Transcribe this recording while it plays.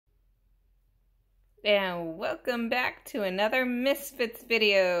And welcome back to another Misfits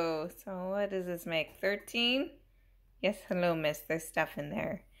video. So what does this make? 13? Yes, hello miss, there's stuff in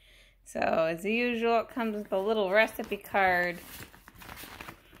there. So as usual, it comes with a little recipe card.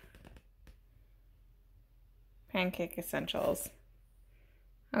 Pancake essentials.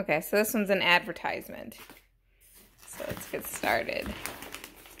 Okay, so this one's an advertisement. So let's get started.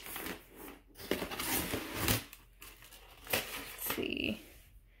 Let's see.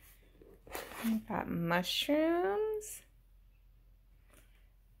 We've got mushrooms.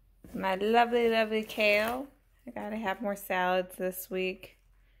 My lovely kale. I gotta have more salads this week.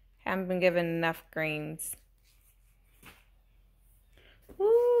 Haven't been given enough greens.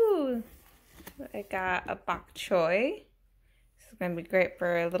 Ooh, I got a bok choy. This is gonna be great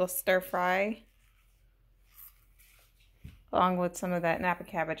for a little stir fry, along with some of that Napa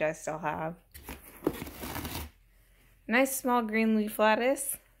cabbage I still have. Nice small green leaf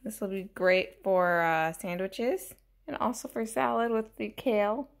lettuce. This will be great for sandwiches and also for salad with the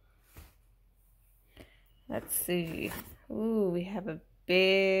kale. Let's see. Ooh, we have a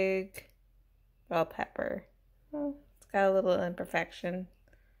big bell pepper. Oh, it's got a little imperfection.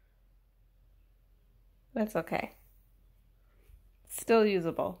 That's okay. It's still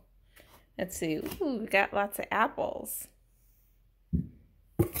usable. Let's see. Ooh, we got lots of apples.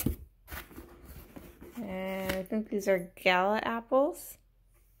 And I think these are Gala apples.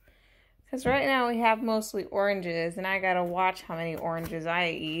 Because right now we have mostly oranges, and I gotta watch how many oranges I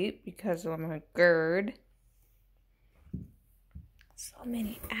eat because I'm a GERD. So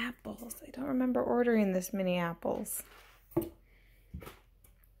many apples. I don't remember ordering this many apples.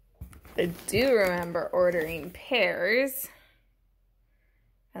 I do remember ordering pears.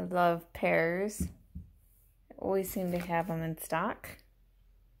 I love pears. I always seem to have them in stock.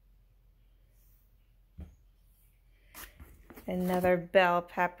 Another bell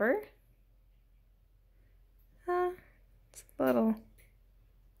pepper. It's a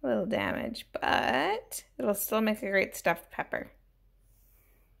little damaged, but it'll still make a great stuffed pepper.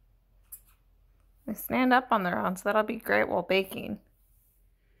 They stand up on their own, so that'll be great while baking.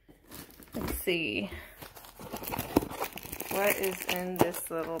 Let's see. What is in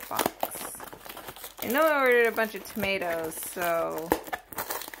this little box? I know I ordered a bunch of tomatoes, so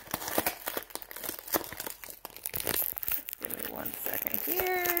give me 1 second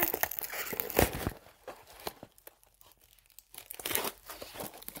here.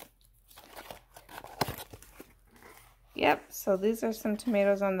 Yep, so these are some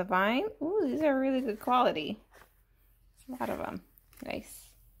tomatoes on the vine. Ooh, these are really good quality. There's a lot of them. Nice.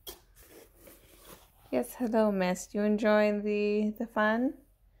 Yes, hello, miss. You enjoying the fun?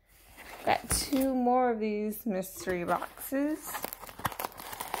 Got 2 more of these mystery boxes.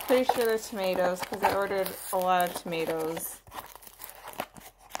 Pretty sure they're tomatoes because I ordered a lot of tomatoes.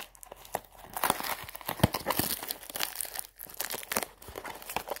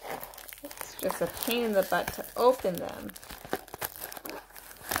 It's just a pain in the butt to open them.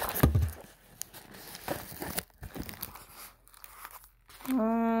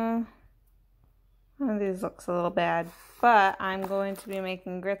 One of these looks a little bad, but I'm going to be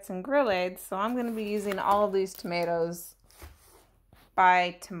making grits and grillades, so I'm going to be using all of these tomatoes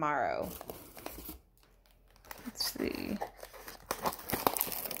by tomorrow. Let's see.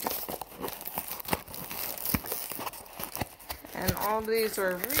 And all these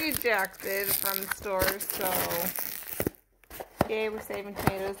were rejected from the stores, so yay, we're saving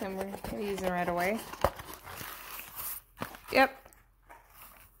tomatoes and we're going to use them right away. Yep,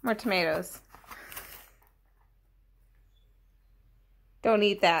 more tomatoes. Don't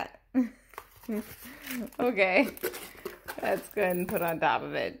eat that. Okay, that's good and put on top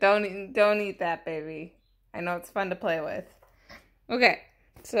of it. Don't eat that, baby. I know it's fun to play with. Okay,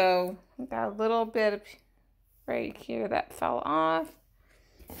 so we got a little bit of right here that fell off.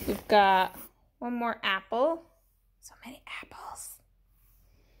 We've got 1 more apple. So many apples.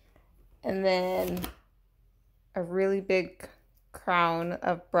 And then a really big crown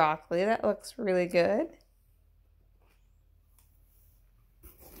of broccoli. That looks really good.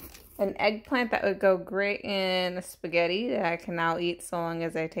 An eggplant that would go great in a spaghetti that I can now eat so long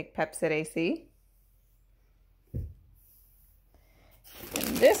as I take Pepsid AC. And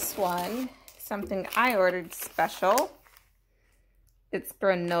this one, something I ordered special. It's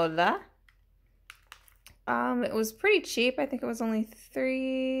granola. It was pretty cheap. I think it was only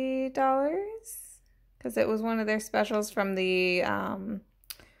 $3 because it was one of their specials from the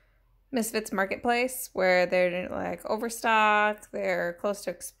Misfits Marketplace where they're like overstocked, they're close to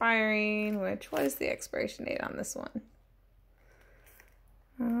expiring. What is the expiration date on this one?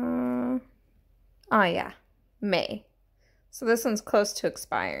 Oh yeah, May. So this one's close to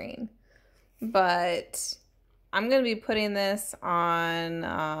expiring. but I'm going to be putting this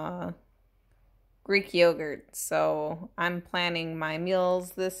on Greek yogurt. So I'm planning my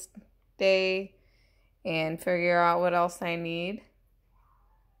meals this day and figure out what else I need.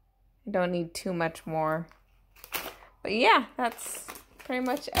 I don't need too much more. But yeah, that's pretty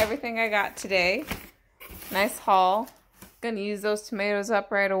much everything I got today. Nice haul. Gonna use those tomatoes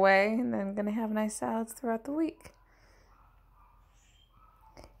up right away, and then gonna have nice salads throughout the week.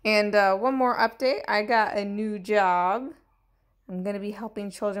 And one more update, I got a new job. I'm gonna be helping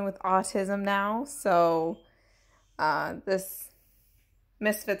children with autism now, so this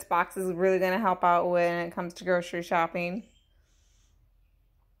Misfits box is really gonna help out when it comes to grocery shopping.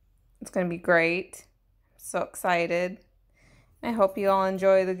 It's gonna be great. So excited. I hope you all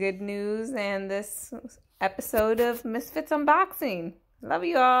enjoy the good news and this episode of Misfits Unboxing. Love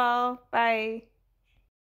you all. Bye.